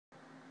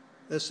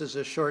This is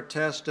a short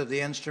test of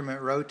the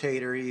instrument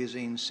rotator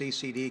using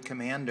CCD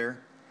Commander.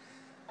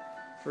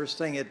 First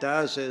thing it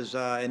does is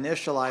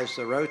initialize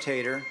the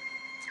rotator,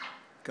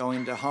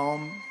 going to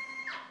home,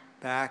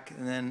 back,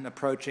 and then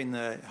approaching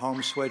the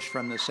home switch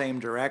from the same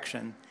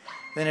direction.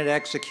 Then it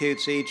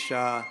executes each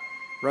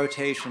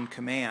rotation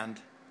command.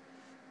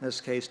 In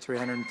this case,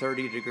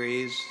 330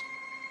 degrees.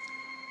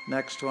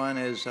 Next one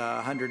is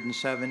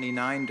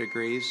 179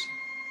 degrees.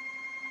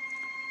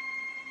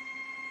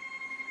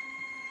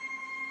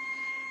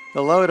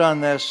 The load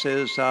on this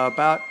is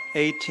about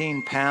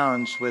 18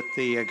 pounds with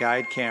the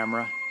guide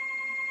camera.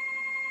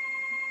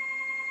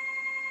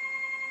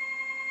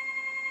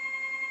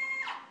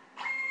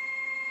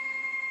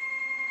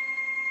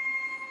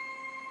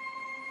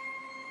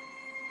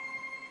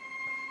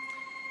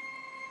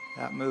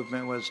 That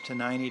movement was to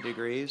 90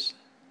 degrees.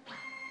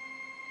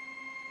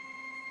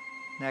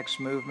 Next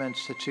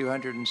movement's to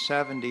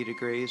 270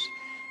 degrees.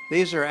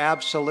 These are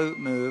absolute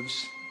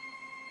moves.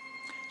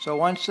 So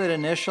once it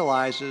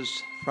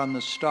initializes from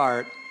the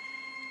start,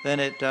 then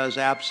it does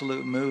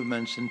absolute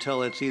movements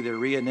until it's either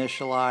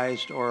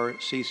reinitialized or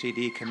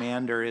CCD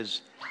Commander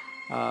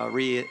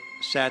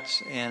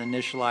resets and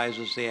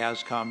initializes the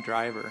ASCOM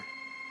driver.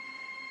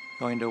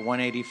 Going to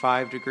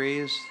 185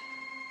 degrees,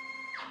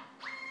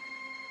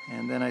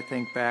 and then I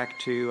think back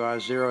to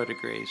 0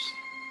 degrees.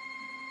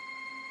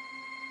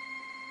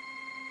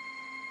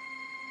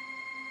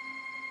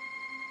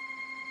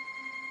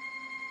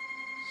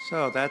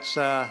 So that's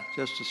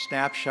just a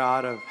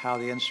snapshot of how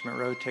the instrument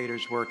rotator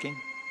is working.